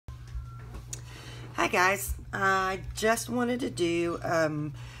Hi guys, I just wanted to do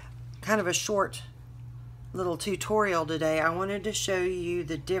kind of a short little tutorial today. I wanted to show you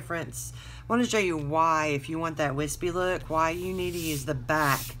the difference. I want to show you why, if you want that wispy look, why you need to use the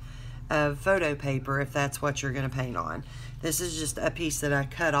back of photo paper if that's what you're going to paint on. This is just a piece that I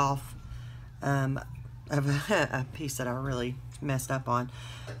cut off of a piece that I really messed up on.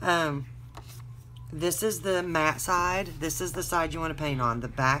 This is the matte side. This is the side you want to paint on, the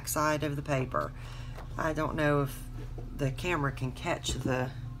back side of the paper. I don't know if the camera can catch the,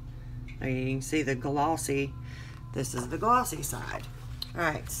 you can see the glossy. This is the glossy side.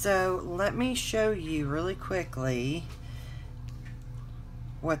 Alright, so let me show you really quickly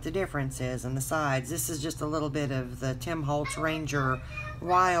what the difference is in the sides. This is just a little bit of the Tim Holtz Ranger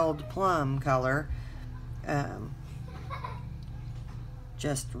Wild Plum color.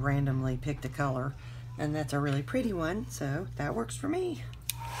 Just randomly picked a color, and that's a really pretty one, so that works for me.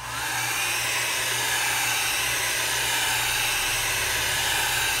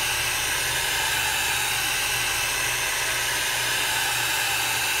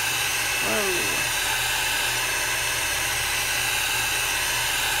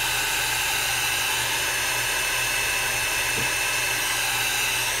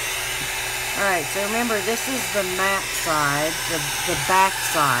 Alright, so remember, this is the matte side, the back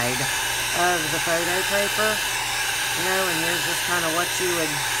side of the photo paper. You know, and here's just kind of what you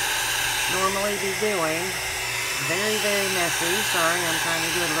would normally be doing. Very, very messy. Sorry, I'm trying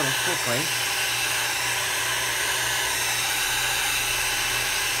to do it a little quickly.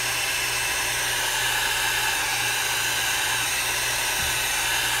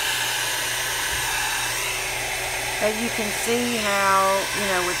 But you can see how, you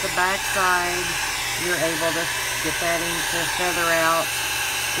know, with the back side, you're able to get that ink to feather out,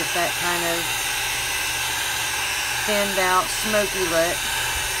 get that kind of thinned out, smoky look,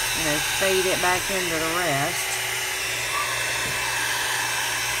 you know, fade it back into the rest.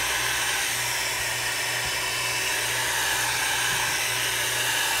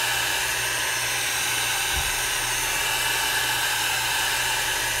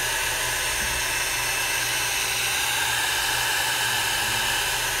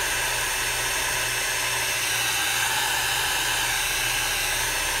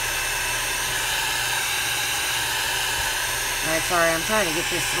 Alright, sorry, I'm trying to get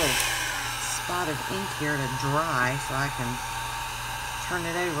this little spot of ink here to dry so I can turn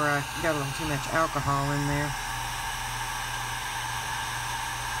it over. I got a little too much alcohol in there.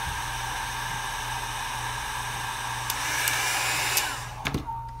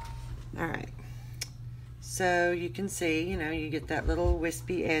 Alright, so you can see, you know, you get that little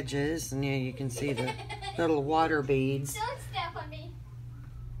wispy edges, and you can see the little water beads. Don't step on me.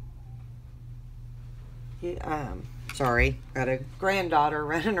 Sorry, got a granddaughter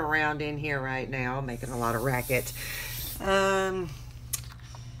running around in here right now, making a lot of racket.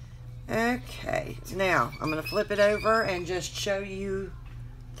 Okay, now I'm going to flip it over and just show you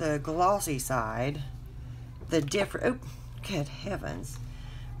the glossy side. The different, oh, good heavens.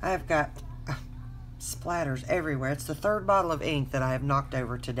 I've got splatters everywhere. It's the third bottle of ink that I have knocked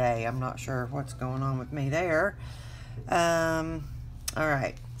over today. I'm not sure what's going on with me there.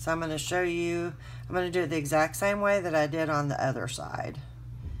 Alright, so I'm going to show you, I'm going to do it the exact same way that I did on the other side.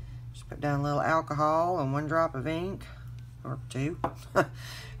 Just put down a little alcohol and 1 drop of ink, or 2,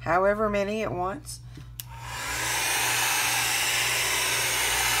 however many at once.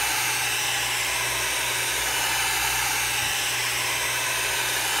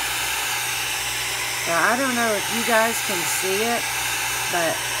 Now, I don't know if you guys can see it,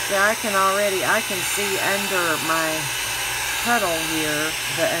 but yeah, I can see under my puddle here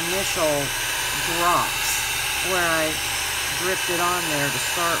the initial drops where I dripped it on there to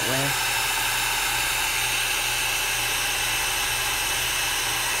start with.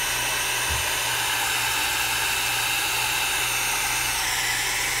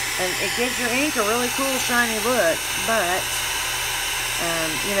 And it gives your ink a really cool shiny look, but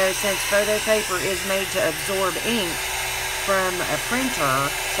you know, since photo paper is made to absorb ink from a printer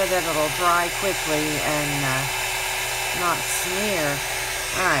so that it'll dry quickly and not smear.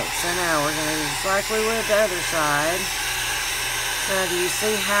 Alright, so now we're going to do just like we would the other side. So do you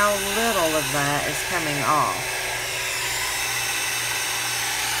see how little of that is coming off?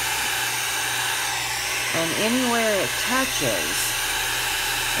 And anywhere it touches,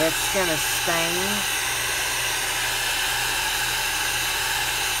 it's going to stain.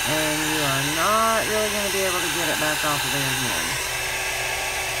 And you are not really going to be able to get it back off of there again.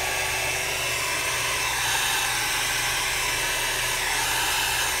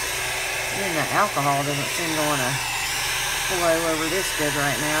 Even the alcohol doesn't seem to want to flow over this good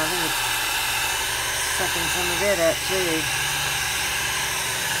right now. I think it's sucking some of it up too.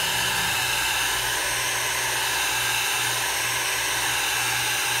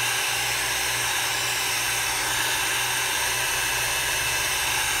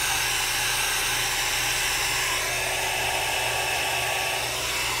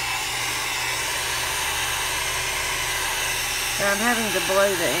 I'm having to blow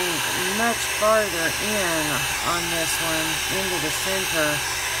the ink much farther in on this one, into the center.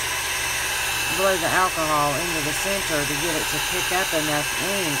 Blow the alcohol into the center to get it to pick up enough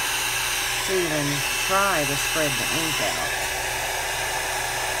ink to even try to spread the ink out.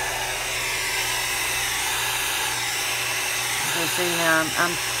 So see now,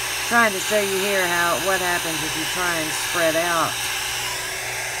 I'm trying to show you here what happens if you try and spread out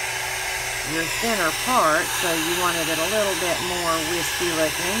your thinner part. So you wanted it a little bit more wispy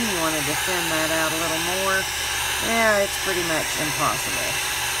looking, you wanted to thin that out a little more. Yeah, it's pretty much impossible.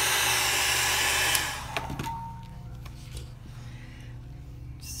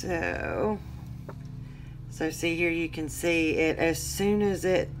 So see here, you can see it as soon as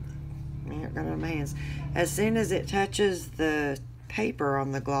it, as soon as it touches the paper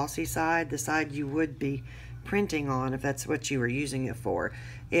on the glossy side, the side you would be printing on if that's what you were using it for,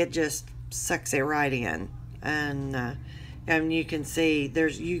 it just sucks it right in. And you can see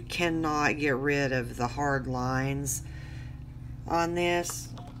you cannot get rid of the hard lines on this.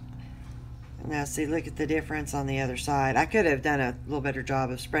 Now see, look at the difference on the other side. I could have done a little better job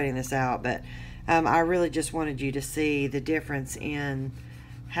of spreading this out, but I really just wanted you to see the difference in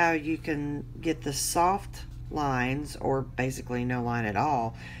how you can get the soft lines, or basically no line at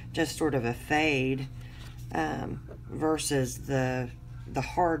all, just sort of a fade, versus the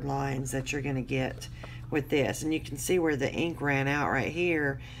hard lines that you're going to get with this. And you can see where the ink ran out right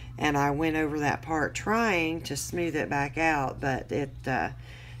here, and I went over that part trying to smooth it back out, but it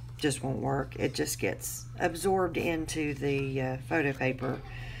just won't work. It just gets absorbed into the photo paper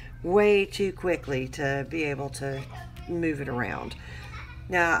way too quickly to be able to move it around.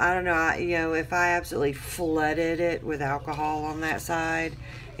 Now, I don't know, if I absolutely flooded it with alcohol on that side,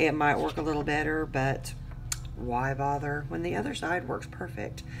 it might work a little better, but why bother when the other side works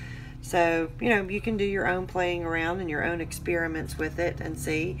perfect? So, you can do your own playing around and your own experiments with it and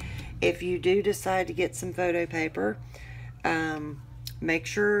see. If you do decide to get some photo paper, make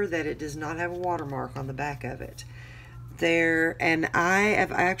sure that it does not have a watermark on the back of it. And I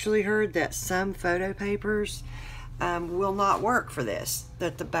have actually heard that some photo papers will not work for this,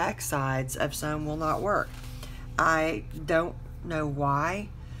 that the back sides of some will not work. I don't know why.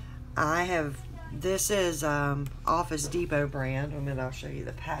 This is Office Depot brand. I'll show you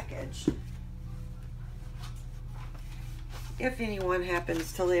the package. If anyone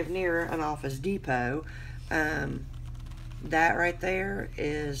happens to live near an Office Depot, that right there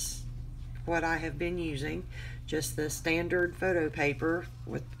is what I have been using. Just the standard photo paper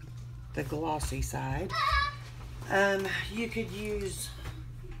with the glossy side. You could use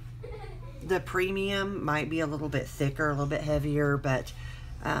the premium, might be a little bit thicker, a little bit heavier, but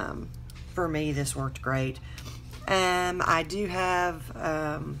for me this worked great. I do have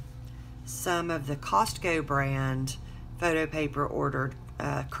some of the Costco brand photo paper ordered,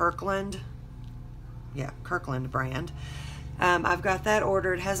 Kirkland brand. I've got that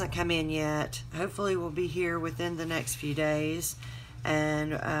ordered, hasn't come in yet. Hopefully will be here within the next few days,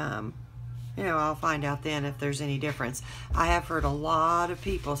 and I'll find out then if there's any difference. I have heard a lot of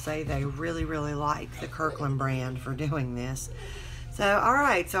people say they really, really like the Kirkland brand for doing this. So,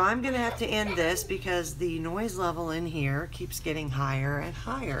 alright, so I'm going to have to end this because the noise level in here keeps getting higher and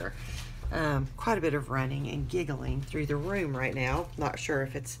higher. Quite a bit of running and giggling through the room right now. Not sure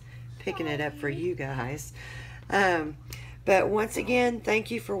if it's picking it up for you guys. But once again, thank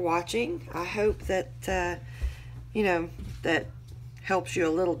you for watching. I hope that, that helps you a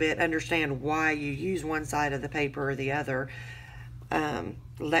little bit understand why you use one side of the paper or the other.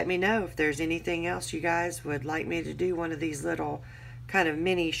 Let me know if there's anything else you guys would like me to do one of these little kind of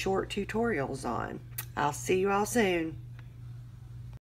mini short tutorials on. I'll see you all soon.